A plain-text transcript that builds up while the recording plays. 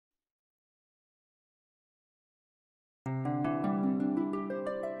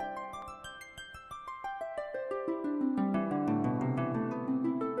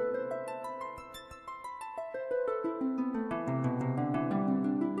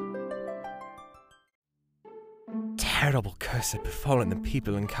terrible curse had befallen the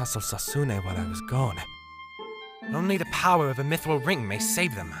people in Castle Sasune while I was gone. Only the power of a mithril ring may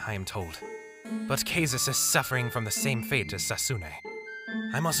save them, I am told. But Casus is suffering from the same fate as Sasune.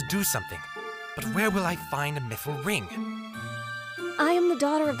 I must do something, but where will I find a mithril ring? I am the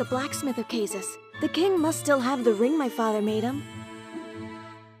daughter of the blacksmith of Casus. The king must still have the ring my father made him.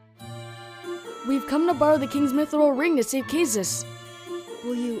 We've come to borrow the king's mithril ring to save Casus.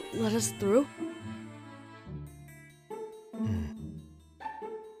 Will you let us through?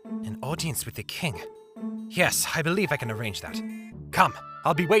 An audience with the king? Yes, I believe I can arrange that. Come,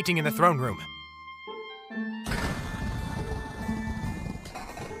 I'll be waiting in the throne room.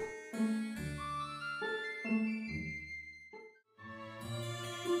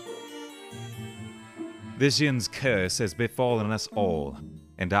 The Djinn's curse has befallen us all,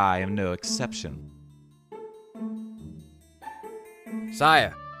 and I am no exception.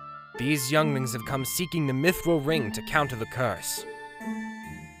 Sire, these younglings have come seeking the mithril ring to counter the curse.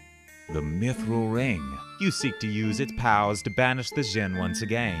 The mithril ring. You seek to use its powers to banish the Djinn once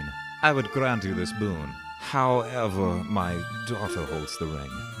again. I would grant you this boon. However, my daughter holds the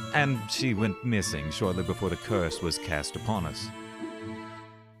ring, and she went missing shortly before the curse was cast upon us.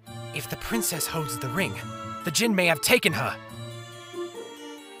 If the princess holds the ring, the Djinn may have taken her.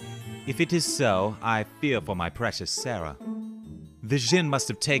 If it is so, I fear for my precious Sara. The Djinn must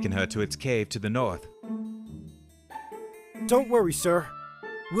have taken her to its cave to the north. Don't worry, sir.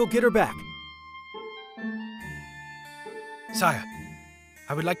 We'll get her back. Sire,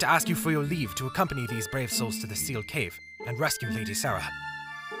 I would like to ask you for your leave to accompany these brave souls to the sealed cave and rescue Lady Sara.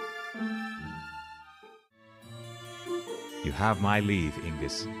 You have my leave,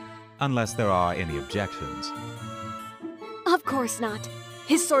 Ingus, unless there are any objections. Of course not.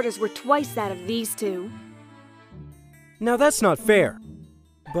 His sword is worth twice that of these two. Now that's not fair.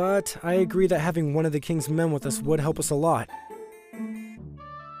 But I agree that having one of the king's men with us would help us a lot.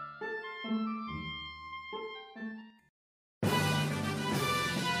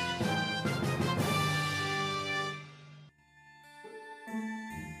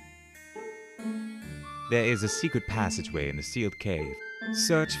 There is a secret passageway in the sealed cave.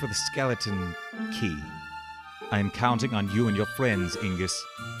 Search for the skeleton key. I am counting on you and your friends, Ingus.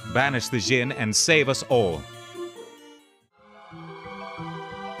 Banish the Djinn and save us all.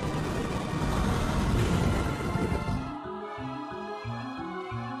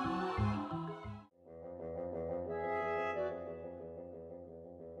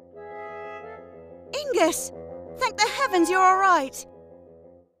 Ingus! Thank the heavens you're all right!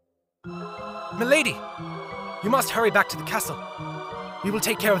 Milady! You must hurry back to the castle. We will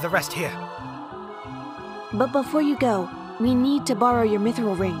take care of the rest here. But before you go, we need to borrow your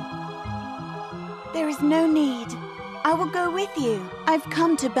mithril ring. There is no need. I will go with you. I've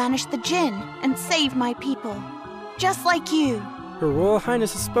come to banish the Djinn and save my people. Just like you. Her Royal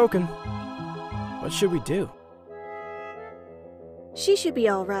Highness has spoken. What should we do? She should be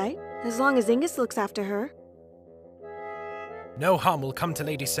all right, as long as Ingus looks after her. No harm will come to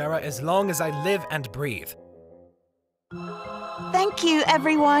Lady Sara as long as I live and breathe. Thank you,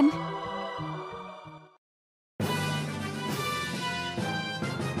 everyone.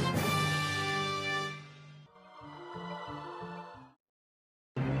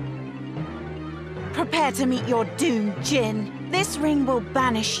 Prepare to meet your doom, Djinn. This ring will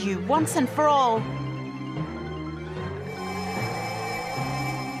banish you once and for all.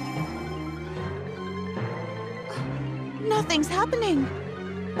 Nothing's happening.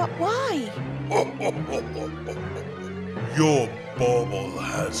 But why? Your bauble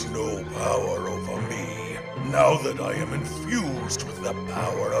has no power over me, now that I am infused with the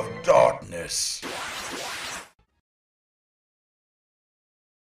power of darkness.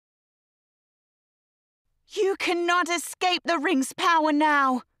 You cannot escape the ring's power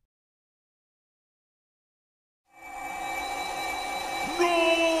now.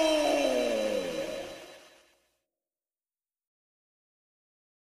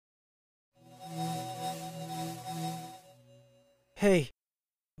 Hey,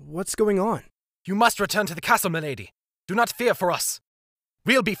 what's going on? You must return to the castle, milady. Do not fear for us.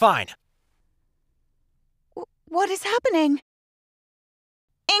 We'll be fine. What is happening?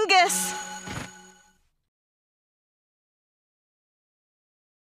 Ingus!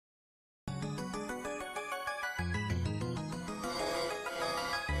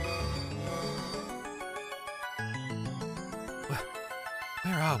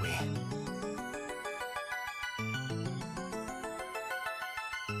 Where are we?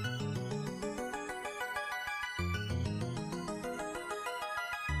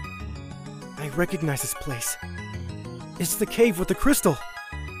 I recognize this place. It's the cave with the crystal.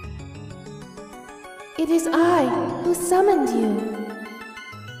 It is I who summoned you.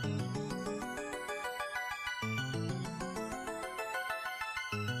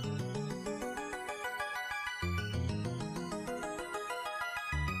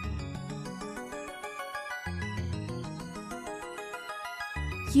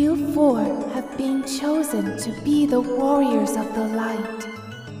 You four have been chosen to be the warriors of the light,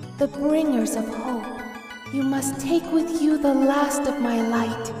 the bringers of hope. You must take with you the last of my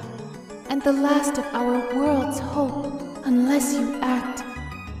light, and the last of our world's hope. Unless you act,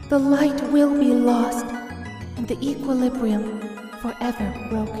 the light will be lost, and the equilibrium forever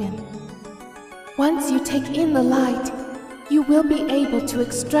broken. Once you take in the light, you will be able to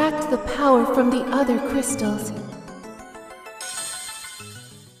extract the power from the other crystals.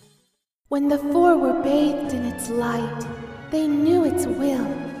 When the four were bathed in its light, they knew its will,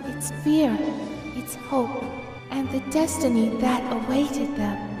 its fear, its hope, and the destiny that awaited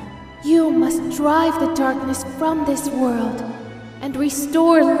them. You must drive the darkness from this world and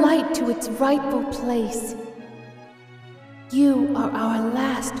restore light to its rightful place. You are our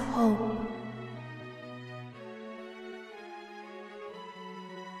last hope.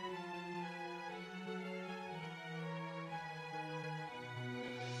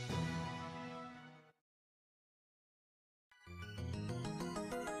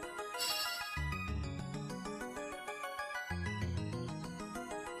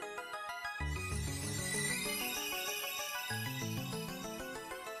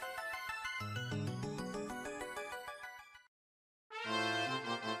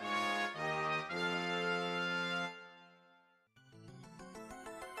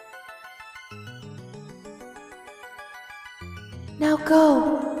 Now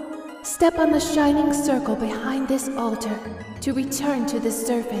go! Step on the shining circle behind this altar to return to the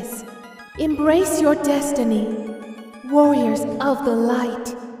surface. Embrace your destiny, warriors of the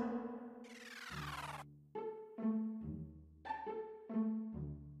light.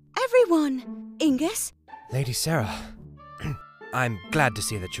 Everyone! Ingus? Lady Sara, I'm glad to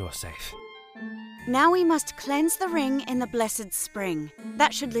see that you're safe. Now we must cleanse the ring in the blessed spring.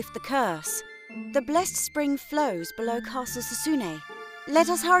 That should lift the curse. The blessed spring flows below Castle Sasune. Let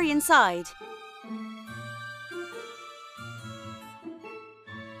us hurry inside.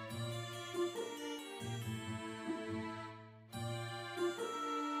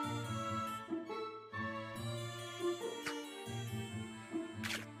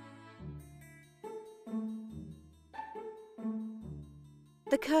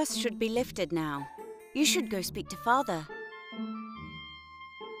 The curse should be lifted now. You should go speak to Father.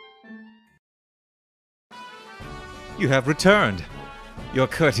 You have returned. Your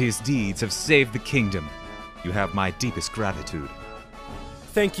courteous deeds have saved the kingdom. You have my deepest gratitude.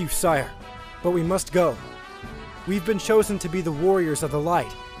 Thank you, sire. But we must go. We've been chosen to be the warriors of the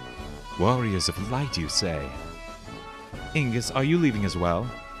light. Warriors of light, you say? Ingus, are you leaving as well?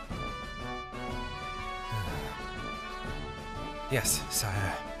 Yes,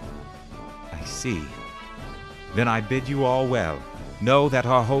 sire. I see. Then I bid you all well. Know that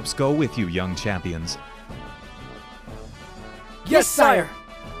our hopes go with you, young champions. Yes, sire!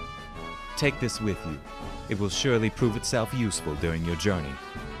 Take this with you. It will surely prove itself useful during your journey.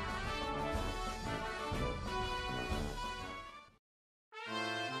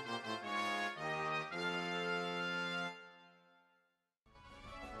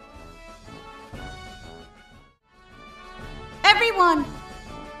 Everyone!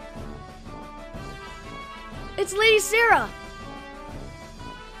 It's Lady Sara!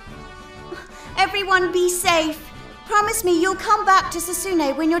 Everyone be safe! Promise me you'll come back to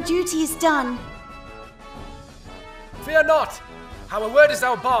Sasune when your duty is done. Fear not! Our word is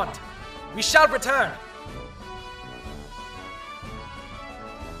our bond. We shall return.